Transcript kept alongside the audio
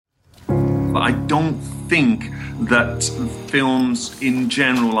I don't think that films in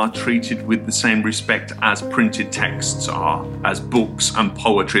general are treated with the same respect as printed texts are, as books and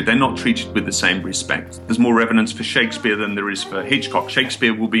poetry. They're not treated with the same respect. There's more evidence for Shakespeare than there is for Hitchcock.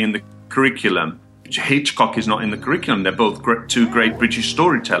 Shakespeare will be in the curriculum. Hitchcock is not in the curriculum. They're both two great British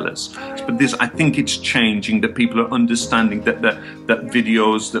storytellers. But I think it's changing, that people are understanding that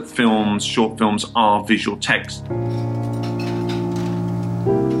videos, that films, short films are visual text.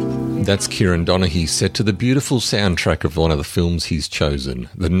 That's Kieran Donaghy, set to the beautiful soundtrack of one of the films he's chosen,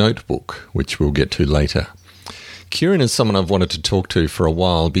 The Notebook, which we'll get to later. Kieran is someone I've wanted to talk to for a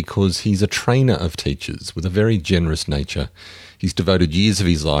while because he's a trainer of teachers with a very generous nature. He's devoted years of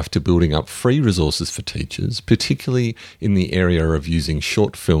his life to building up free resources for teachers, particularly in the area of using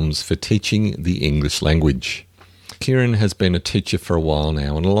short films for teaching the English language. Kieran has been a teacher for a while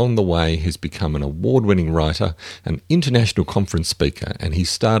now, and along the way he's become an award-winning writer, an international conference speaker, and he's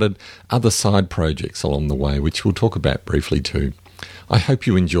started other side projects along the way, which we'll talk about briefly too. I hope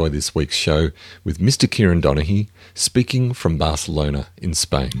you enjoy this week's show with Mr. Kieran Donaghy, speaking from Barcelona in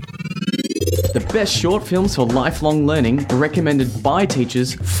Spain. The best short films for lifelong learning recommended by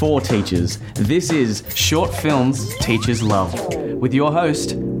teachers for teachers. This is Short Films Teachers Love, with your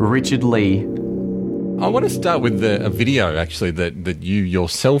host, Richard Lee. I want to start with a video, actually, that you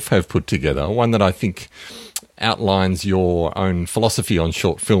yourself have put together, one that I think outlines your own philosophy on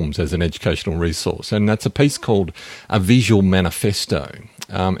short films as an educational resource, and that's a piece called A Visual Manifesto.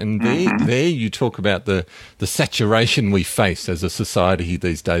 And there you talk about the saturation we face as a society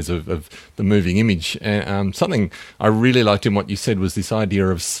these days of the moving image. Something I really liked in what you said was this idea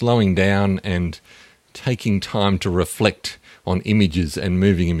of slowing down and taking time to reflect on images and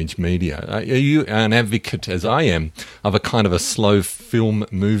moving image media. Are you an advocate, as I am, of a kind of a slow film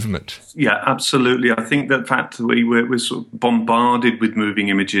movement? Yeah, absolutely. I think that fact that we're sort of bombarded with moving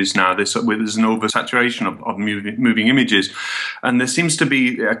images now. There's an oversaturation of moving images, and there seems to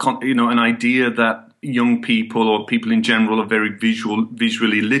be an idea that young people or people in general are very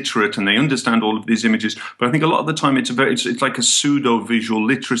visually literate, and they understand all of these images. But I think a lot of the time it's like a pseudo visual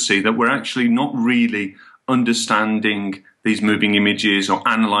literacy, that we're actually not really understanding these moving images or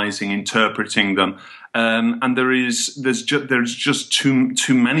analysing, interpreting them, and there's just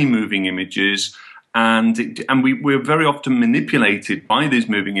too many moving images, and we're very often manipulated by these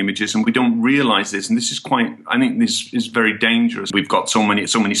moving images, and we don't realise this. And this is very dangerous. We've got so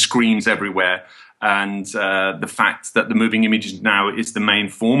many screens everywhere, and the fact that the moving image now is the main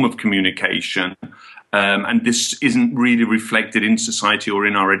form of communication. And this isn't really reflected in society or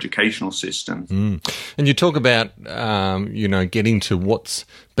in our educational system. And you talk about, getting to what's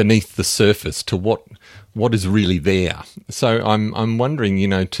beneath the surface, to what is really there. So I'm wondering,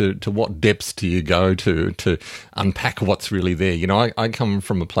 to what depths do you go to unpack what's really there? I come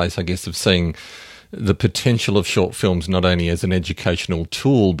from a place, I guess, of seeing the potential of short films not only as an educational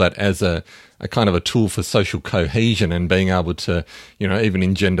tool, but as a kind of a tool for social cohesion and being able to, even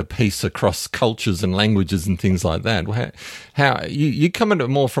engender peace across cultures and languages and things like that. How you come at it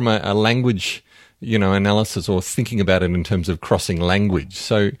more from a language, analysis, or thinking about it in terms of crossing language.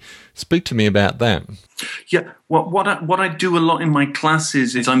 So speak to me about that. Yeah, what I do a lot in my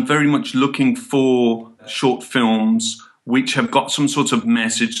classes is I'm very much looking for short films which have got some sort of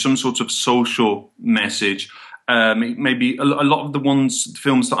message, some sort of social message. Maybe a lot of the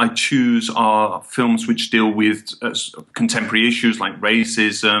films that I choose are films which deal with contemporary issues like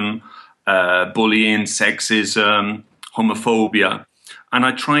racism, bullying, sexism, homophobia, and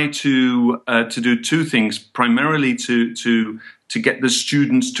I try to do two things: primarily to get the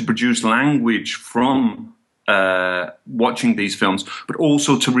students to produce language from watching these films, but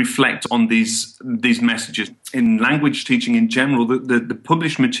also to reflect on these messages. In language teaching in general, the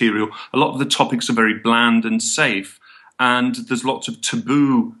published material, a lot of the topics are very bland and safe, and there's lots of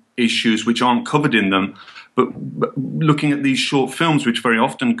taboo issues which aren't covered in them. But looking at these short films, which very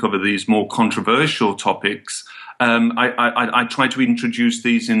often cover these more controversial topics, I try to introduce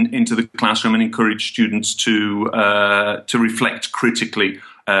these into the classroom and encourage students to reflect critically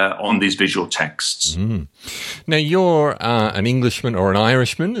on these visual texts. Now, you're an Englishman or an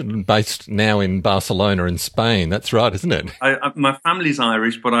Irishman based now in Barcelona in Spain. That's right, isn't it? My family's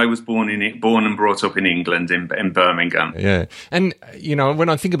Irish, but I was born and brought up in England, in Birmingham. Yeah. And, when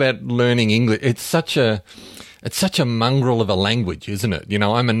I think about learning English, it's such a mongrel of a language, isn't it?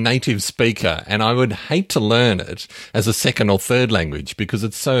 I'm a native speaker, and I would hate to learn it as a second or third language because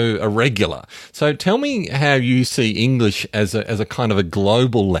it's so irregular. So tell me how you see English as a kind of a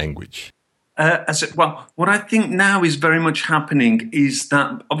global language. What I think now is very much happening is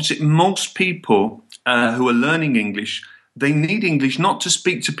that obviously most people who are learning English, they need English not to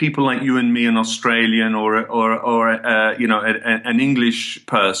speak to people like you and me, an Australian or an English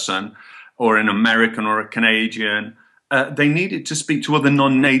person, or an American or a Canadian. They need it to speak to other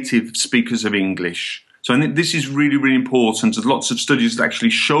non-native speakers of English. So I think this is really, really important. There's lots of studies that actually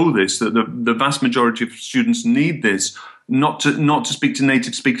show this, that the vast majority of students need this, not to speak to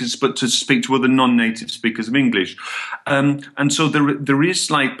native speakers, but to speak to other non-native speakers of English. And so there is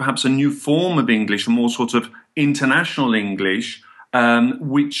like perhaps a new form of English, a more sort of international English,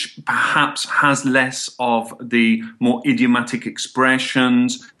 which perhaps has less of the more idiomatic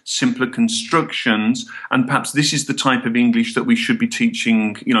expressions, simpler constructions, and perhaps this is the type of English that we should be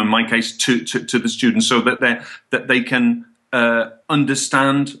teaching, in my case, to the students, so that they can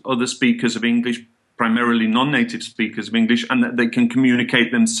understand other speakers of English, primarily non-native speakers of English, and that they can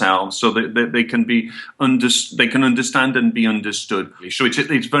communicate themselves, so that they can understand and be understood. So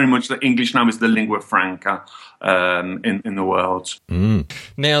it's very much that English now is the lingua franca in the world.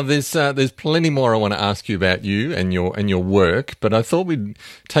 Now, there's plenty more I want to ask you about you and your work, but I thought we'd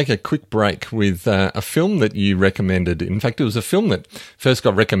take a quick break with a film that you recommended. In fact, it was a film that first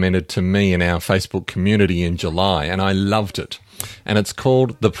got recommended to me in our Facebook community in July, and I loved it. And it's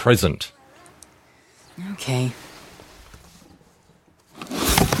called The Present. Okay.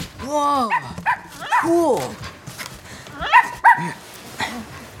 Whoa! Cool!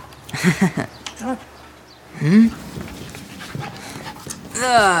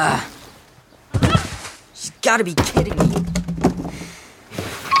 Ugh! She's gotta be kidding me.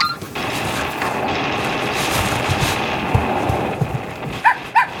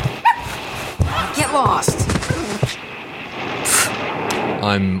 Get lost!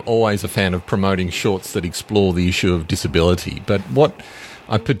 I'm always a fan of promoting shorts that explore the issue of disability, but what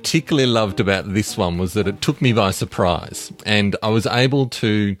I particularly loved about this one was that it took me by surprise, and I was able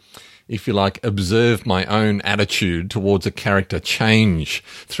to, if you like, observe my own attitude towards a character change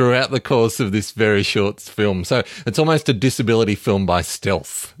throughout the course of this very short film. So it's almost a disability film by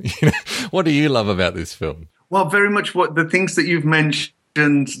stealth. What do you love about this film? Well, very much what the things that you've mentioned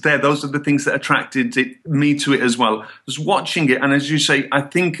there, those are the things that attracted me to it as well. I was watching it, and as you say, I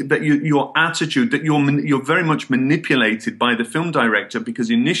think that your attitude, that you're very much manipulated by the film director, because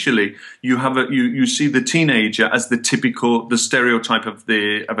initially you see the teenager as the stereotype of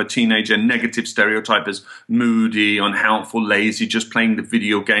a teenager, negative stereotype, as moody, unhelpful, lazy, just playing the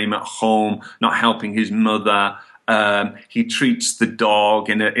video game at home, not helping his mother. He treats the dog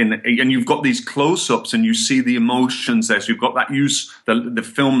and you've got these close-ups and you see the emotions there. So you've got that use, the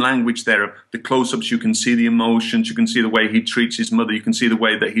film language there of the close-ups. You can see the emotions. You can see the way he treats his mother. You can see the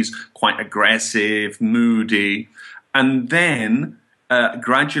way that he's quite aggressive, moody. And then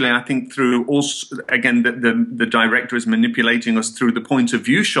gradually, I think through also, again, the director is manipulating us through the point of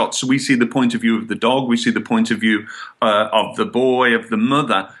view shots. So we see the point of view of the dog, we see the point of view of the boy, of the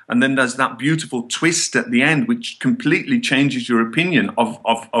mother, and then there's that beautiful twist at the end, which completely changes your opinion of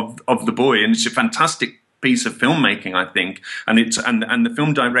the boy, and it's a fantastic piece of filmmaking, I think, and the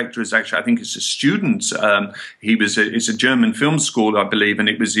film director is actually, I think, it's a student. It's a German film school, I believe, and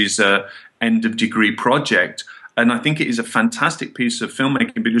it was his end of degree project. And I think it is a fantastic piece of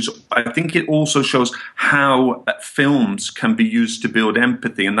filmmaking, because I think it also shows how films can be used to build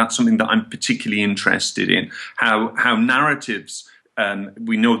empathy, and that's something that I'm particularly interested in. How narratives.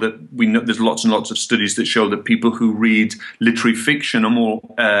 We know there's lots and lots of studies that show that people who read literary fiction are more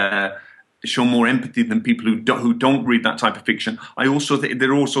show more empathy than people who don't read that type of fiction. I also think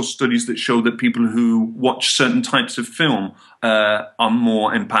there are also studies that show that people who watch certain types of film are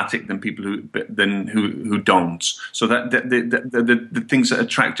more empathic than people who don't. So that the things that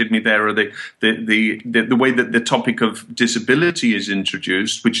attracted me there are the way that the topic of disability is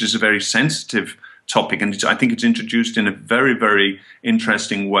introduced, which is a very sensitive topic, and I think it's introduced in a very, very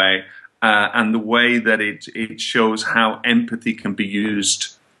interesting way, and the way that it shows how empathy can be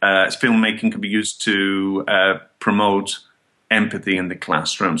used. Filmmaking can be used to promote empathy in the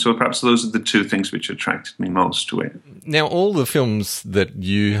classroom. So perhaps those are the two things which attracted me most to it. Now, all the films that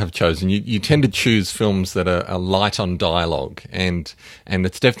you have chosen, you tend to choose films that are light on dialogue, and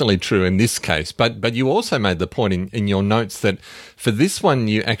it's definitely true in this case. But you also made the point in your notes that for this one,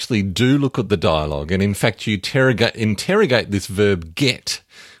 you actually do look at the dialogue, and in fact, you interrogate this verb get,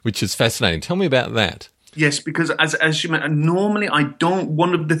 which is fascinating. Tell me about that. Yes, because as you mentioned, normally I don't.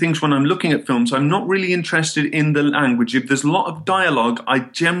 One of the things when I'm looking at films, I'm not really interested in the language. If there's a lot of dialogue, I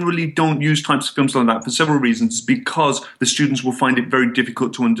generally don't use types of films like that for several reasons. Because the students will find it very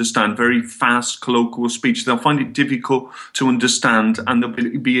difficult to understand, very fast colloquial speech. They'll find it difficult to understand, and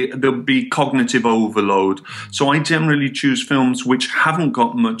there'll be cognitive overload. So I generally choose films which haven't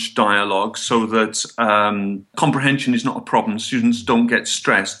got much dialogue, so that comprehension is not a problem. Students don't get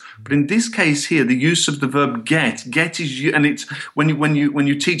stressed. But in this case here, the use of the verb get is, and it's when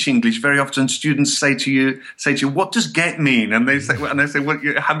you teach English, very often students say to you, what does get mean? And they say, well,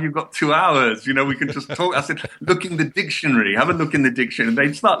 have you got 2 hours? We can just talk. I said, look in the dictionary, have a look in the dictionary. And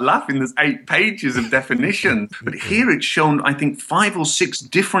they start laughing. There's 8 pages of definitions. But here it's shown, I think, 5 or 6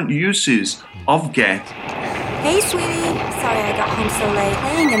 different uses of get. Hey, sweetie. Sorry I got home so late.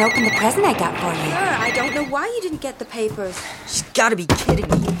 Playing and open the present I got for you. Sure, I don't know why you didn't get the papers. She's gotta be kidding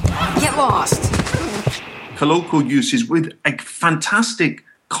me. Get lost. Colloquial uses with a fantastic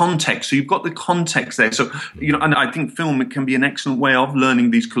context. So you've got the context there. So, and I think film, it can be an excellent way of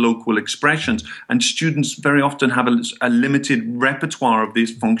learning these colloquial expressions. And students very often have a limited repertoire of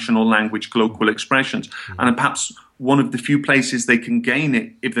these functional language colloquial expressions. And perhaps one of the few places they can gain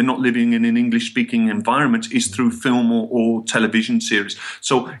it, if they're not living in an English-speaking environment, is through film or television series.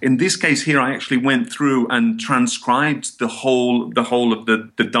 So in this case here, I actually went through and transcribed the whole of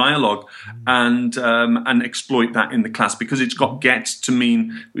the dialogue and exploit that in the class, because it's got get to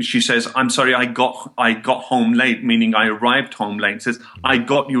mean. She says, "I'm sorry, I got home late," meaning I arrived home late. It says, "I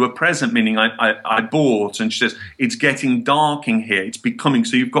got you a present," meaning I bought. And she says, "It's getting dark in here. It's becoming."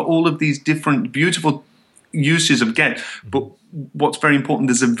 So you've got all of these different beautiful uses of get, but what's very important,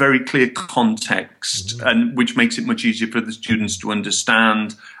 there's a very clear context, and which makes it much easier for the students to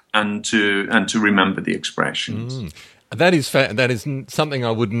understand and to remember the expressions. That is something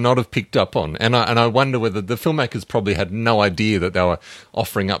I would not have picked up on, and I wonder whether the filmmakers probably had no idea that they were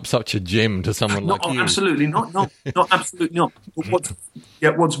offering up such a gem to someone like you. Absolutely not. No, absolutely not. But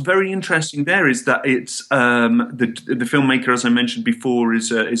what's very interesting there is that it's the filmmaker, as I mentioned before,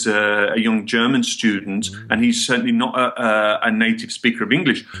 is a young German student, and he's certainly not a native speaker of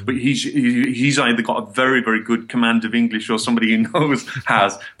English, but he's either got a very, very good command of English or somebody he knows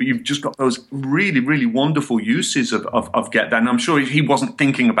has. But you've just got those really, really wonderful uses of get that. And I'm sure he wasn't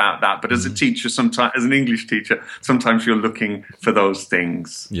thinking about that, but as a teacher, sometimes, as an English teacher, sometimes you're looking for those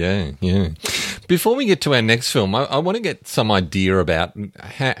things. Yeah. Before we get to our next film, I want to get some idea about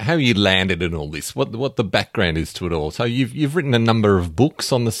how you landed in all this, what the background is to it all. So you've written a number of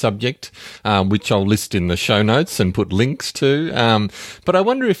books on the subject, which I'll list in the show notes and put links to. But I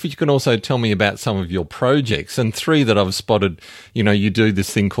wonder if you can also tell me about some of your projects. And 3 that I've spotted, you do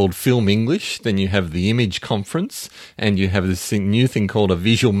this thing called Film English, then you have the Image Conference, and you have this new thing called a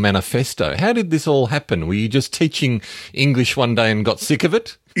Visual Manifesto. How did this all happen? Were you just teaching English one day and got sick of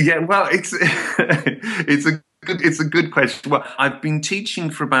it? Yeah, well, it's a good question. Well, I've been teaching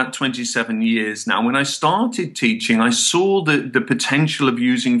for about 27 years now. When I started teaching, I saw the potential of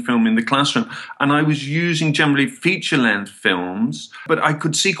using film in the classroom, and I was using generally feature-length films, but I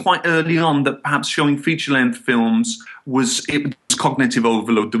could see quite early on that perhaps showing feature-length films was cognitive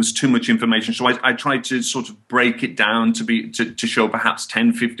overload. There was too much information. So I tried to sort of break it down to show perhaps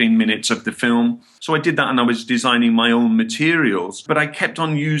 10, 15 minutes of the film. So I did that, and I was designing my own materials. But I kept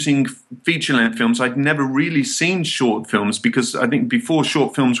on using feature-length films. I'd never really seen short films, because I think before,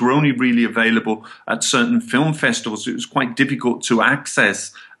 short films were only really available at certain film festivals. It was quite difficult to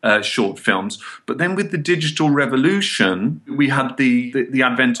access short films. But then with the digital revolution, we had the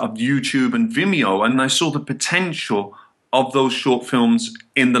advent of YouTube and Vimeo, and I saw the potential of those short films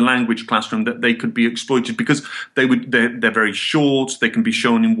in the language classroom, that they could be exploited, because they're very short. They can be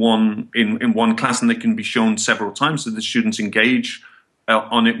shown in one class, and they can be shown several times, so the students engage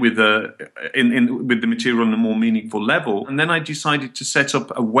on it with the material on a more meaningful level. And then I decided to set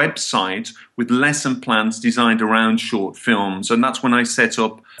up a website with lesson plans designed around short films, and that's when I set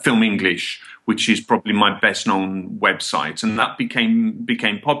up Film English, which is probably my best known website, and that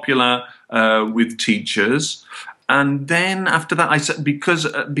became popular with teachers. And then after that, I said, because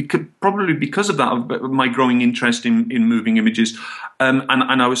of that, of my growing interest in moving images, and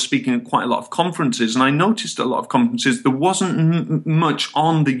I was speaking at quite a lot of conferences, and I noticed at a lot of conferences there wasn't much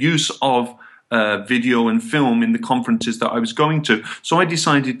on the use of video and film in the conferences that I was going to. So I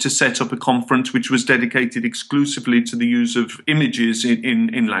decided to set up a conference which was dedicated exclusively to the use of images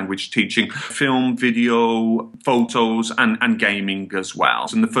in language teaching, film, video, photos, and gaming as well.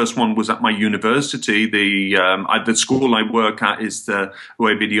 And the first one was at my university. The school I work at is the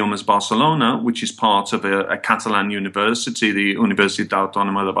UEB Idiomas Barcelona, which is part of a Catalan university, the Universitat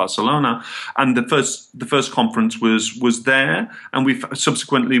Autònoma de Barcelona. And the first conference was there, and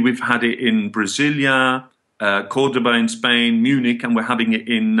we've had it in Brasilia, Cordoba in Spain, Munich, and we're having it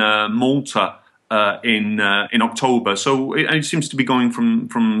in Malta in October. So it seems to be going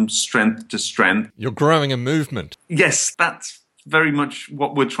from strength to strength. You're growing a movement. Yes, that's very much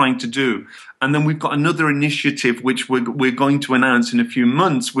what we're trying to do. And then we've got another initiative which we're going to announce in a few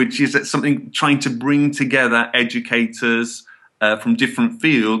months, which is something trying to bring together educators from different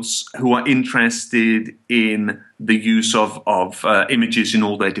fields who are interested in the use of images in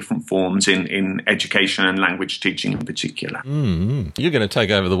all their different forms in education and language teaching in particular. Mm-hmm. You're going to take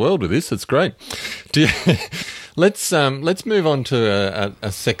over the world with this. It's great. Let's move on to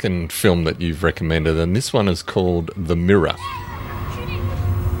a second film that you've recommended, and this one is called The Mirror.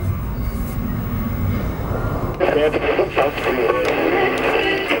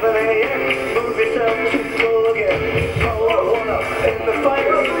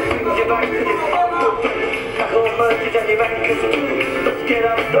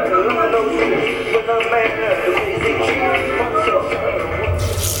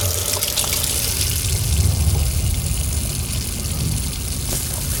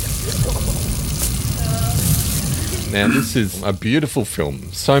 Now, this is a beautiful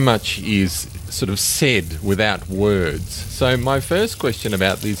film. So much is sort of said without words. So my first question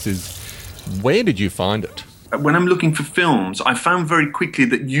about this is, where did you find it? When I'm looking for films, I found very quickly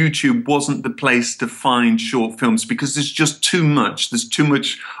that YouTube wasn't the place to find short films because there's just too much. There's too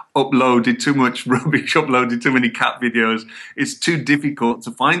much uploaded, too much rubbish uploaded, too many cat videos. It's too difficult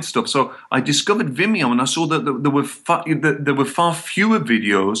to find stuff. So I discovered Vimeo, and I saw that there were far fewer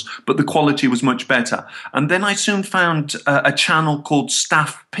videos, but the quality was much better. And then I soon found a channel called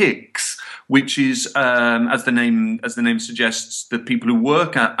Staff Picks, which is, as the name suggests, the people who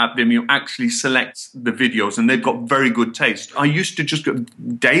work at Vimeo actually select the videos, and they've got very good taste. I used to just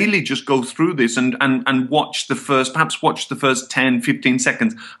daily go through this and watch the first 10, 15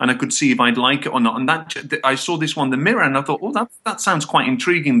 seconds, and I could see if I'd like it or not. And I saw this one, The Mirror, and I thought, oh, that sounds quite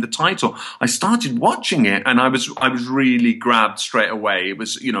intriguing, the title. I started watching it, and I was really grabbed straight away. It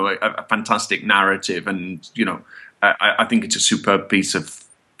was, a fantastic narrative, and, I think it's a superb piece of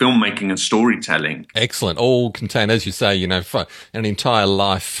filmmaking and storytelling. Excellent. All contained, as you say, for an entire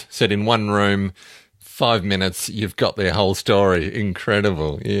life set in one room, 5 minutes, you've got their whole story.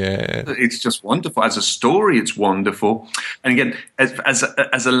 Incredible. Yeah. It's just wonderful. As a story, it's wonderful. And again,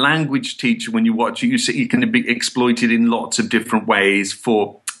 as a language teacher, when you watch it, you see you can be exploited in lots of different ways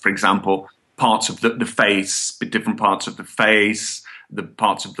for example, parts of the face, different parts of the face, the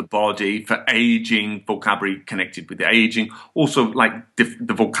parts of the body, for aging, vocabulary connected with the aging. Also, like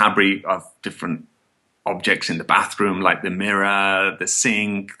the vocabulary of different objects in the bathroom, like the mirror, the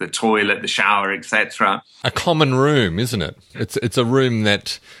sink, the toilet, the shower, etc. A common room, isn't it? It's a room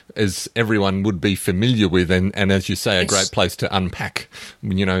that everyone would be familiar with, and as you say, a great place to unpack,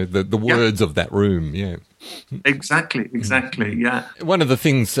 the words of that room. Yeah. Exactly, yeah. One of the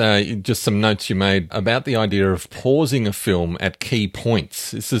things, just some notes you made about the idea of pausing a film at key points.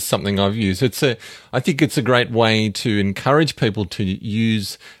 This is something I've used. I think it's a great way to encourage people to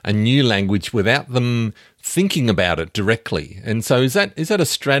use a new language without them thinking about it directly. And so is that a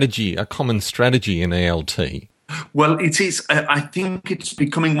strategy, a common strategy in ALT? Well, it is. I think it's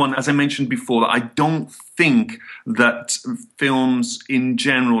becoming one, as I mentioned before, that I don't think that films in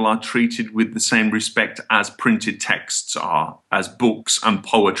general are treated with the same respect as printed texts are, as books and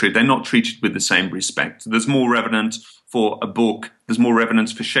poetry. They're not treated with the same respect. There's more reverence for a book. There's more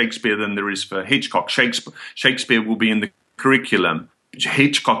reverence for Shakespeare than there is for Hitchcock. Shakespeare will be in the curriculum.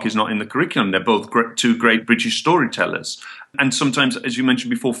 Hitchcock is not in the curriculum. They're both two great British storytellers. And sometimes, as you mentioned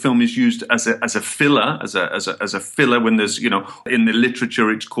before, film is used as a filler, as a filler when there's, in the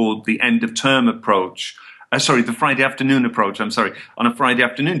literature it's called the end of term approach. The Friday afternoon approach. On a Friday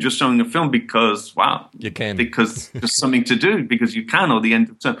afternoon, just showing a film because, you can, because there's something to do, because you can, or the end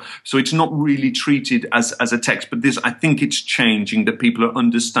of term. So it's not really treated as a text. But I think it's changing, that people are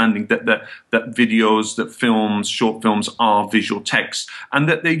understanding that videos, that films, short films are visual text, and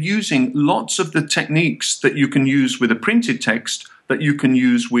that they're using lots of the techniques that you can use with a printed text that you can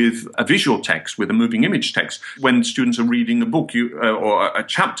use with a visual text, with a moving image text. When students are reading a book or a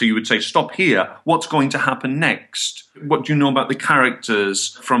chapter, you would say, stop here, what's going to happen next? What do you know about the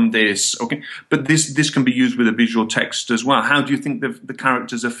characters from this? Okay, but this can be used with a visual text as well. How do you think the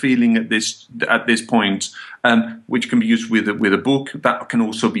characters are feeling at this point? Which can be used with a book. That can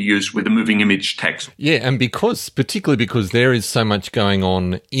also be used with a moving image text. Yeah, and particularly because there is so much going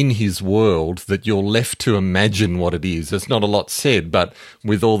on in his world that you're left to imagine what it is. There's not a lot said, but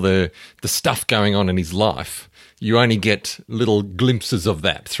with all the stuff going on in his life, you only get little glimpses of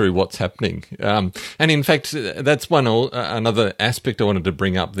that through what's happening. And in fact, that's another aspect I wanted to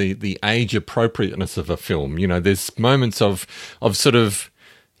bring up, the age appropriateness of a film. You know, there's moments of sort of,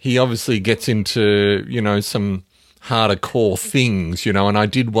 he obviously gets into, you know, some harder core things, you know, and I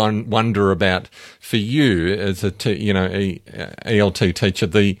did wonder about, for you as a ELT teacher,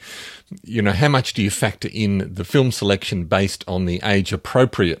 how much do you factor in the film selection based on the age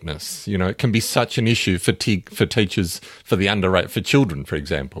appropriateness? You know, it can be such an issue for teachers for children, for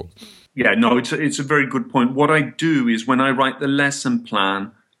example. Yeah, no, it's a very good point. What I do is when I write the lesson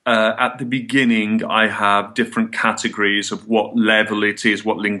plan, at the beginning, I have different categories of what level it is,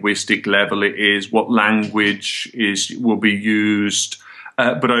 what linguistic level it is, what language will be used.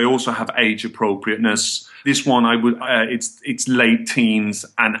 But I also have age appropriateness. This one, it's late teens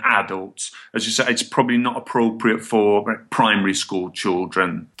and adults. As you say, it's probably not appropriate for primary school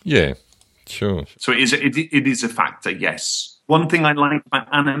children. Yeah, sure. So it is a factor, yes. One thing I like about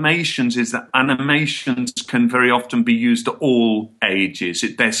animations is that animations can very often be used at all ages.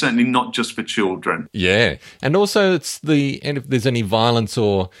 They're certainly not just for children. Yeah, and also and if there's any violence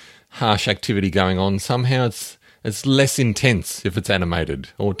or harsh activity going on, somehow it's less intense if it's animated,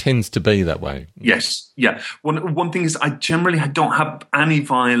 or tends to be that way. Yes, yeah. One thing is I don't have any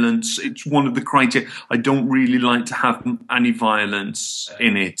violence. It's one of the criteria. I don't really like to have any violence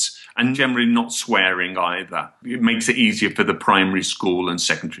in it, and generally not swearing either. It makes it easier for the primary school and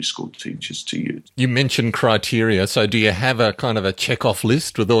secondary school teachers to use. You mentioned criteria, so do you have a kind of a check-off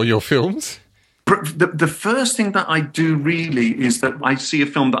list with all your films? The first thing that I do really is that I see a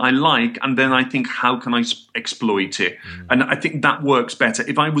film that I like, and then I think, how can I exploit it? And I think that works better.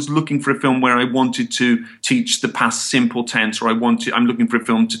 If I was looking for a film where I wanted to teach the past simple tense, or I'm looking for a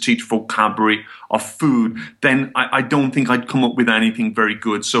film to teach vocabulary of food, then I don't think I'd come up with anything very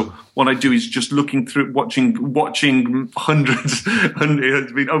good. So what I do is just looking through, watching hundreds,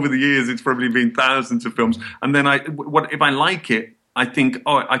 it's been over the years, it's probably been thousands of films. And then if I like it, I think,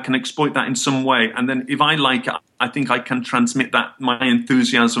 I can exploit that in some way. And then if I like it, I think I can transmit my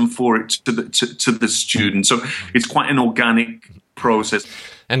enthusiasm for it to the student. So it's quite an organic process.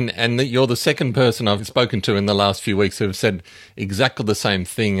 And you're the second person I've spoken to in the last few weeks who have said exactly the same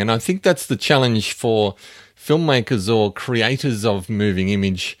thing. And I think that's the challenge for filmmakers or creators of moving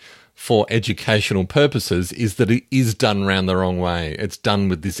image for educational purposes, is that it is done round the wrong way. It's done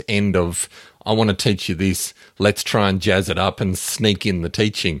with this end of, I want to teach you this, let's try and jazz it up and sneak in the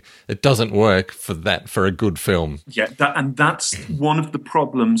teaching. It doesn't work for a good film. Yeah, that's one of the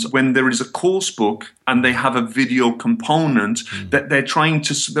problems when there is a course book and they have a video component, that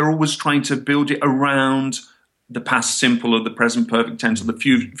they're always trying to build it around the past simple or the present perfect tense or the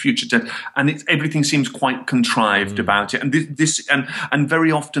future tense, and everything seems quite contrived about it. And and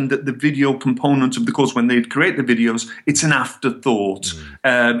very often the video component of the course, when they create the videos, it's an afterthought.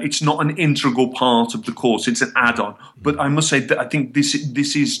 It's not an integral part of the course; it's an add-on. But I must say that I think this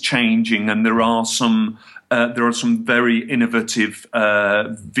is changing, and there are some very innovative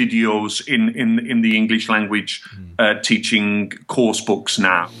videos in the English language teaching course books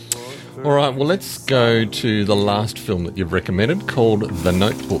now. All right, well, let's go to the last film that you've recommended, called The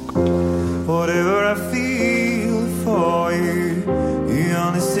Notebook. Whatever I feel for you, you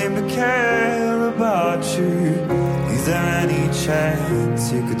only seem to care about you. Is there any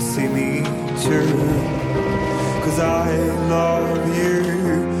chance you could see me too? 'Cause I love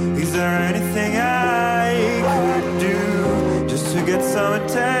you. Is there anything I could do just to get some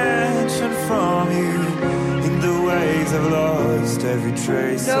attention from you? In the ways I've lost every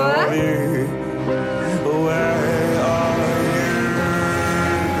trace of you. Where are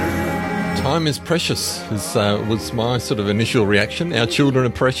you? Time is precious, was my sort of initial reaction. Our children are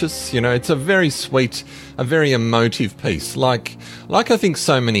precious. You know, it's a very sweet, a very emotive piece, like I think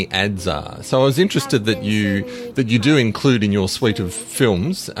so many ads are. So I was interested that you do include in your suite of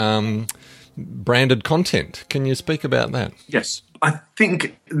films branded content. Can you speak about that? Yes. I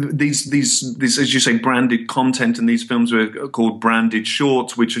think these, as you say, branded content, and these films are called branded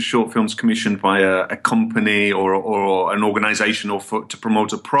shorts, which are short films commissioned by a company or an organisation to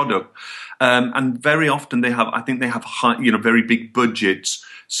promote a product. And very often they have high, very big budgets.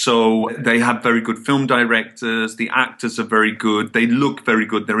 So they have very good film directors. The actors are very good. They look very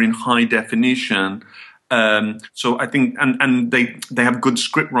good. They're in high definition. So I think, and they have good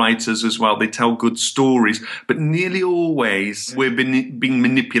script writers as well. They tell good stories, but nearly always we're being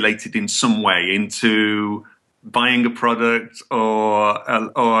manipulated in some way into buying a product or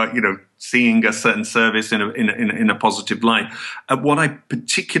seeing a certain service in a positive light. What I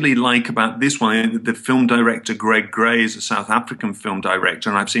particularly like about this one, the film director Greg Gray is a South African film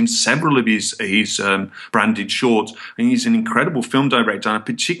director, and I've seen several of his branded shorts, and he's an incredible film director. And I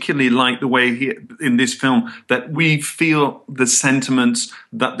particularly like the way he, in this film, that we feel the sentiments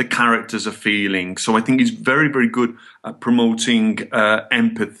that the characters are feeling. So I think he's very, very good at promoting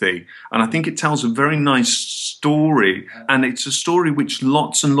empathy, and I think it tells a very nice story, and it's a story which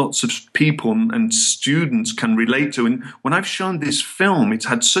lots and lots of people and students can relate to. And when I've shown this film, it's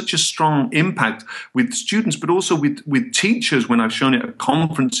had such a strong impact with students, but also with teachers when I've shown it at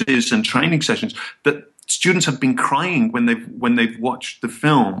conferences and training sessions, that students have been crying when they've watched the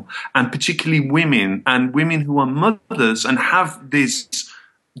film, and particularly women who are mothers and have this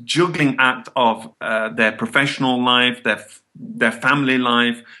juggling act of their professional life, their family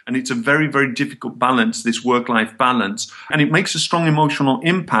life, and it's a very, very difficult balance, this work-life balance, and it makes a strong emotional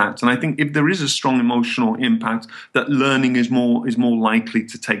impact. And I think if there is a strong emotional impact, that learning is more likely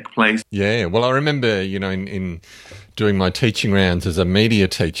to take place. Yeah, well, I remember, in doing my teaching rounds as a media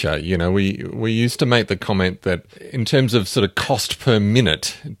teacher, we used to make the comment that in terms of sort of cost per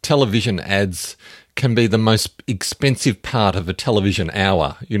minute, television ads can be the most expensive part of a television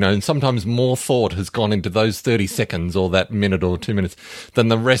hour, and sometimes more thought has gone into those 30 seconds or that minute or 2 minutes than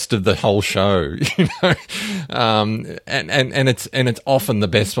the rest of the whole show, and it's often the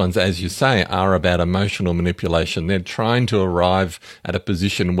best ones, as you say, are about emotional manipulation. They're trying to arrive at a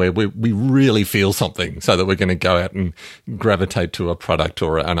position where we really feel something so that we're going to go out and gravitate to a product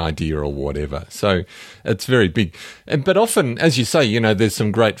or an idea or whatever. So it's very big. But often, as you say, there's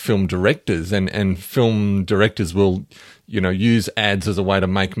some great film directors and film directors will, use ads as a way to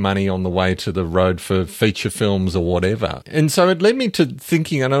make money on the way to the road for feature films or whatever. And so it led me to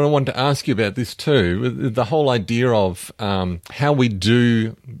thinking, and I want to ask you about this too, the whole idea of how we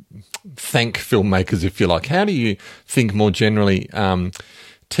do thank filmmakers, if you like. How do you think more generally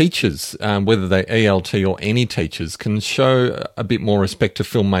teachers, whether they're ELT or any teachers, can show a bit more respect to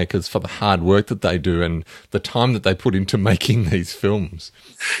filmmakers for the hard work that they do and the time that they put into making these films?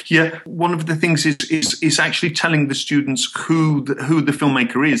 Yeah, one of the things is actually telling the students who the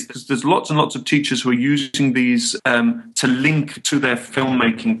filmmaker is, because there's lots and lots of teachers who are using these to link to their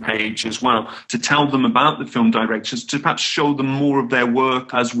filmmaking page as well, to tell them about the film directors, to perhaps show them more of their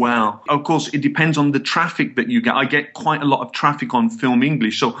work as well. Of course, it depends on the traffic that you get. I get quite a lot of traffic on Film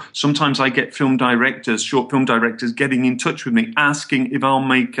English, so sometimes I get short film directors getting in touch with me, asking if I'll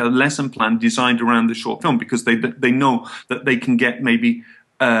make a lesson plan designed around the short film, because they know that they can get maybe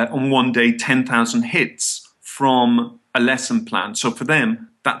on one day 10,000 hits from a lesson plan. So for them,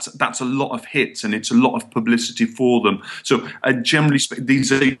 that's a lot of hits, and it's a lot of publicity for them. So generally,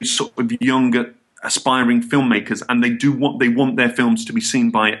 these are sort of younger, aspiring filmmakers, and they want their films to be seen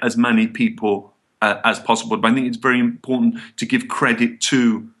by as many people as possible. But I think it's very important to give credit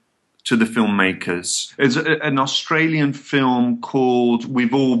to the filmmakers. There's an Australian film called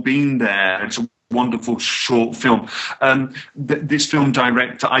We've All Been There. It's a wonderful short film. This film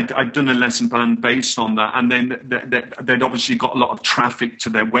director, I'd done a lesson plan based on that, and then they'd obviously got a lot of traffic to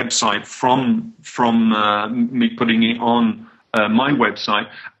their website from me putting it on my website,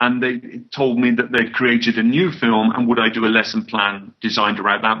 and they told me that they'd created a new film, and would I do a lesson plan designed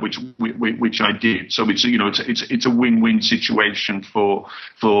around that, which I did. So it's a win-win situation for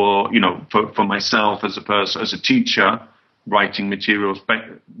myself as a person, as a teacher, writing materials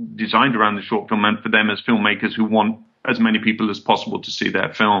designed around the short film, and for them as filmmakers who want as many people as possible to see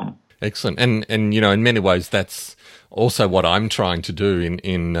their film. Excellent. And in many ways, that's also what I'm trying to do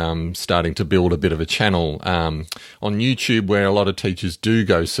in starting to build a bit of a channel on YouTube, where a lot of teachers do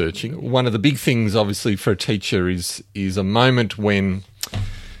go searching. One of the big things, obviously, for a teacher is a moment when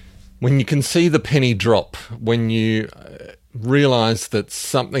you can see the penny drop, when you realise that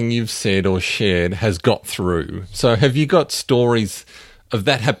something you've said or shared has got through. So have you got stories of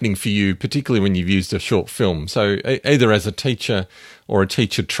that happening for you, particularly when you've used a short film? So either as a teacher or a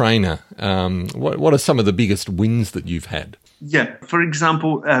teacher trainer, what are some of the biggest wins that you've had? Yeah, for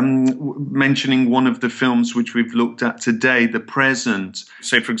example, mentioning one of the films which we've looked at today, The Present.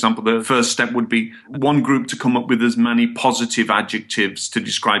 Say, for example, the first step would be one group to come up with as many positive adjectives to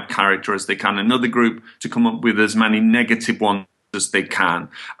describe character as they can, another group to come up with as many negative ones as they can,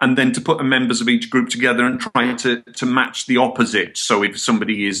 and then to put the members of each group together and try to match the opposite. So if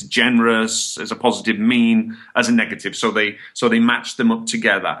somebody is generous as a positive, mean as a negative, so they match them up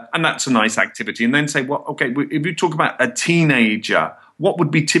together, and that's a nice activity. And then say, well, okay, if you talk about a teenager, what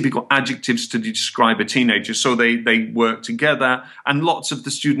would be typical adjectives to describe a teenager? So they work together, and lots of the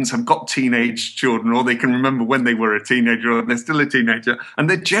students have got teenage children, or they can remember when they were a teenager, or they're still a teenager, and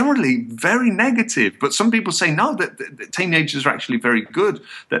they're generally very negative. But some people say, no, that teenagers are actually very good,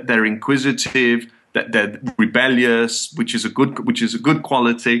 that they're inquisitive, that they're rebellious, which is a good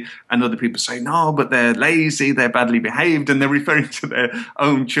quality. And other people say, no, but they're lazy, they're badly behaved, and they're referring to their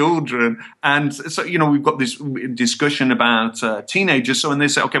own children. And so, we've got this discussion about teenagers. So when they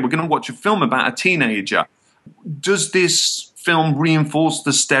say, okay, we're going to watch a film about a teenager, does this film reinforce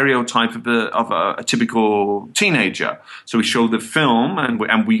the stereotype of a typical teenager? So we show the film, and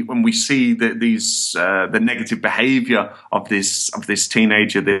we see the negative behavior of this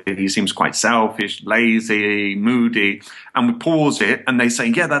teenager. That he seems quite selfish, lazy, moody, and we pause it, and they say,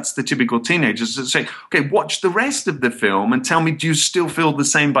 yeah, that's the typical teenager. So say, okay, watch the rest of the film and tell me, do you still feel the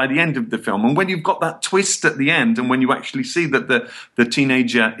same by the end of the film? And when you've got that twist at the end, and when you actually see that the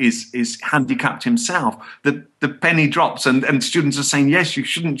teenager is handicapped himself, the penny drops, and students are saying, yes, you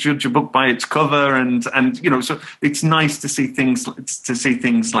shouldn't judge a book by its cover, and so it's nice to see things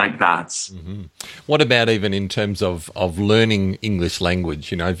like that. Mm-hmm. What about even in terms of learning English language?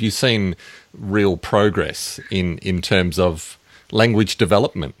 Have you seen real progress in terms of language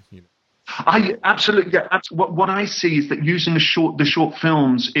development? I absolutely. Yeah, what I see is that using the short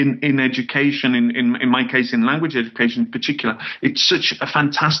films in education, in my case in language education in particular, it's such a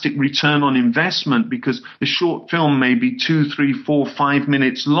fantastic return on investment, because the short film may be 2, 3, 4, 5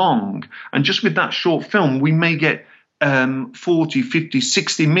 minutes long, and just with that short film we may get 40, 50,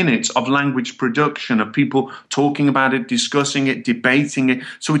 60 minutes of language production, of people talking about it, discussing it, debating it.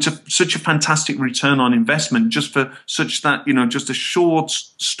 So it's such a fantastic return on investment just for such that, just a short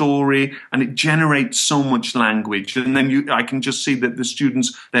story, and it generates so much language. And then I can just see that the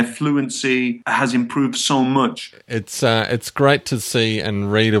students, their fluency has improved so much. It's great to see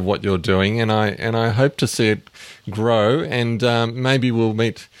and read of what you're doing, and I hope to see it grow, and maybe we'll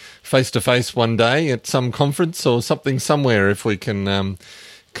meet face-to-face one day at some conference or something somewhere, if we can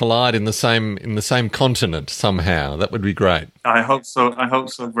collide in the same continent somehow. That would be great. I hope so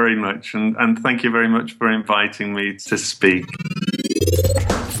very much, and thank you very much for inviting me to speak.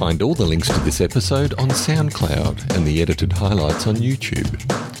 Find all the links to this episode on SoundCloud and the edited highlights on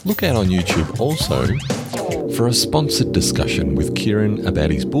YouTube. Look out on YouTube also for a sponsored discussion with Kieran about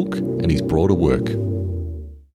his book and his broader work.